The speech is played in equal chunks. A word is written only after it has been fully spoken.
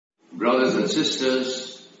Brothers and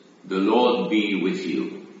sisters, the Lord be with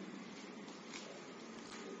you.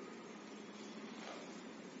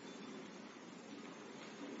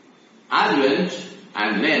 Advent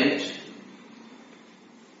and Lent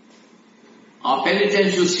are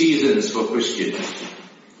penitential seasons for Christians.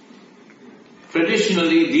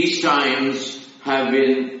 Traditionally, these times have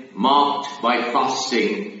been marked by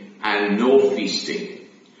fasting and no feasting.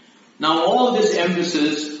 Now, all this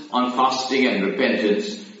emphasis on fasting and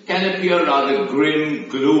repentance can appear rather grim,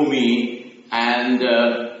 gloomy, and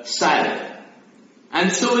sad.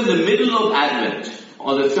 And so in the middle of Advent,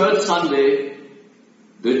 on the third Sunday,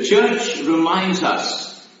 the Church reminds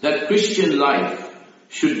us that Christian life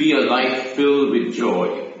should be a life filled with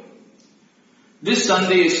joy. This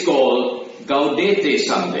Sunday is called Gaudete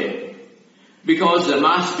Sunday because the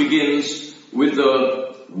Mass begins with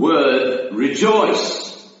the word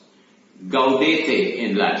rejoice, Gaudete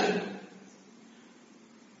in Latin.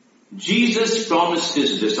 Jesus promised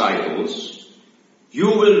his disciples, you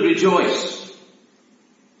will rejoice,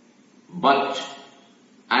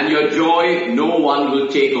 and your joy no one will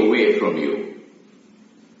take away from you.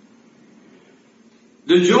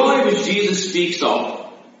 The joy which Jesus speaks of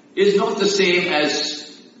is not the same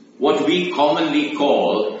as what we commonly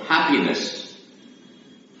call happiness.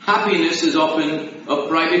 Happiness is often a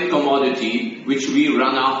private commodity which we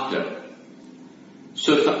run after.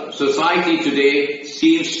 Society today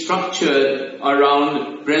seems structured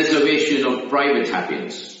around preservation of private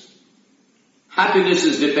happiness. Happiness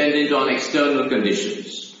is dependent on external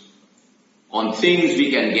conditions, on things we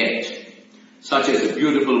can get, such as a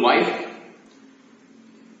beautiful wife,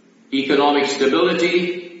 economic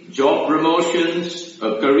stability, job promotions,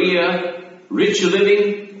 a career, rich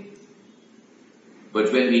living.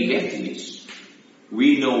 But when we get these,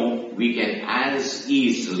 we know we can as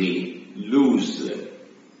easily lose them.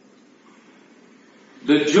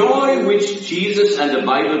 The joy which Jesus and the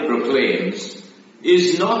Bible proclaims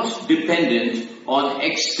is not dependent on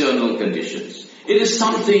external conditions. It is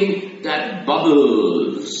something that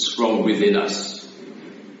bubbles from within us,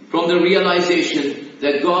 from the realization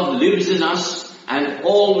that God lives in us and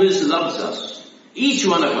always loves us, each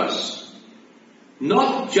one of us,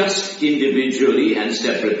 not just individually and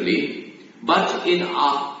separately, but in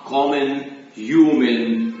our common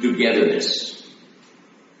human togetherness.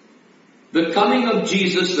 The coming of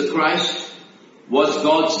Jesus the Christ was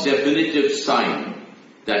God's definitive sign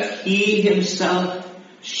that He Himself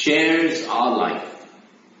shares our life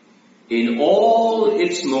in all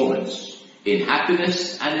its moments, in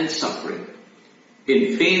happiness and in suffering,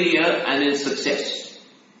 in failure and in success.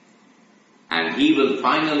 And He will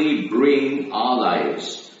finally bring our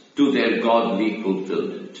lives to their godly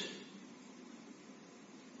fulfillment.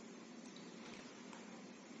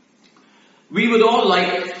 We would all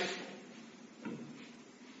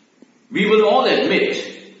admit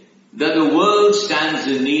that the world stands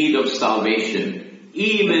in need of salvation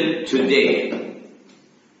even today.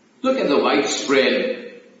 Look at the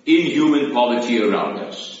widespread inhuman poverty around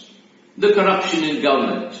us, the corruption in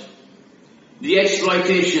government, the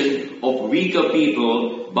exploitation of weaker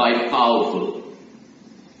people by powerful,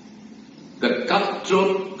 the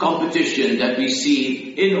cutthroat competition that we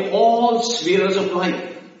see in all spheres of life.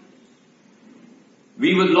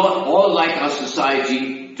 We would all like our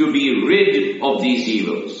society to be rid of these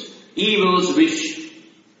evils which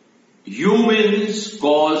humans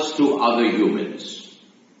cause to other humans.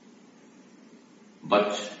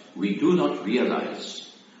 But we do not realize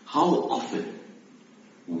how often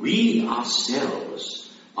we ourselves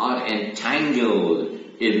are entangled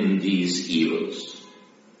in these evils.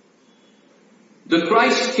 The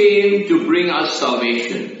Christ came to bring us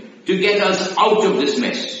salvation, to get us out of this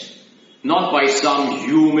mess. Not by some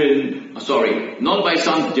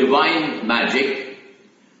divine magic,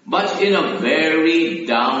 but in a very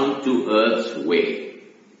down-to-earth way.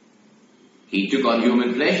 He took on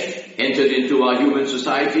human flesh, entered into our human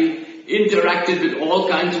society, interacted with all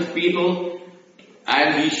kinds of people,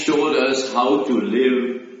 and He showed us how to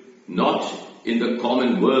live not in the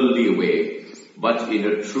common worldly way, but in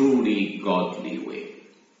a truly godly way.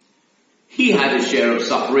 He had a share of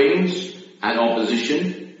sufferings and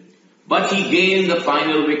opposition, but He gained the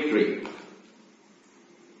final victory.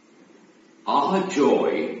 Our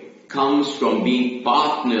joy comes from being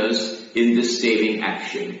partners in this saving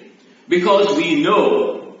action, because we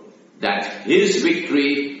know that His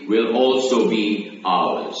victory will also be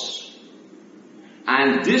ours.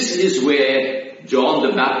 And this is where John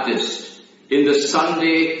the Baptist, in the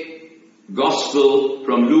Sunday Gospel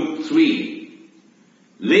from Luke 3,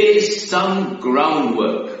 lays some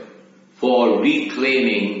groundwork for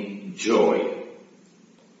reclaiming joy.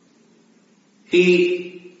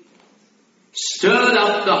 He stirred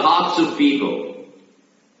up the hearts of people,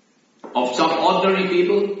 of some ordinary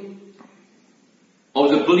people, of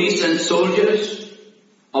the police and soldiers,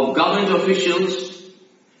 of government officials.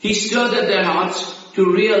 He stirred at their hearts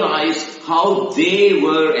to realize how they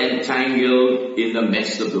were entangled in the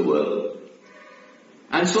mess of the world.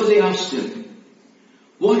 And so they asked him,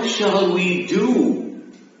 "What shall we do?"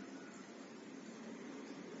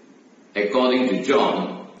 According to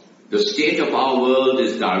John, the state of our world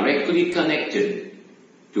is directly connected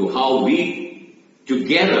to how we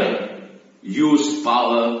together use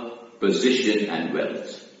power, position, and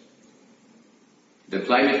wealth. The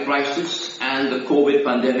climate crisis and the COVID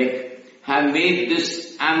pandemic have made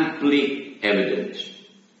this amply evident.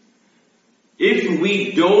 If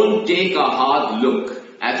we don't take a hard look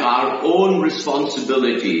at our own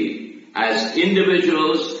responsibility as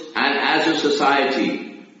individuals and as a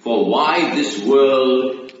society for why this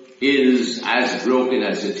world is as broken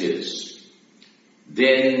as it is,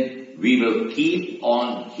 then we will keep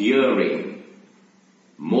on hearing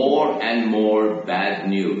more and more bad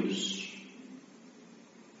news.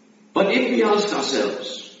 But if we ask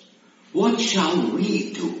ourselves, what shall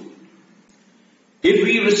we do? If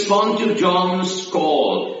we respond to John's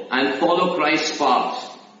call and follow Christ's path,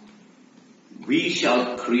 we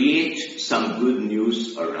shall create some good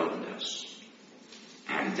news around us.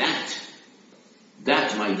 And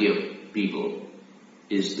that, my dear people,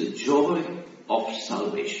 is the joy of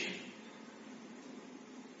salvation.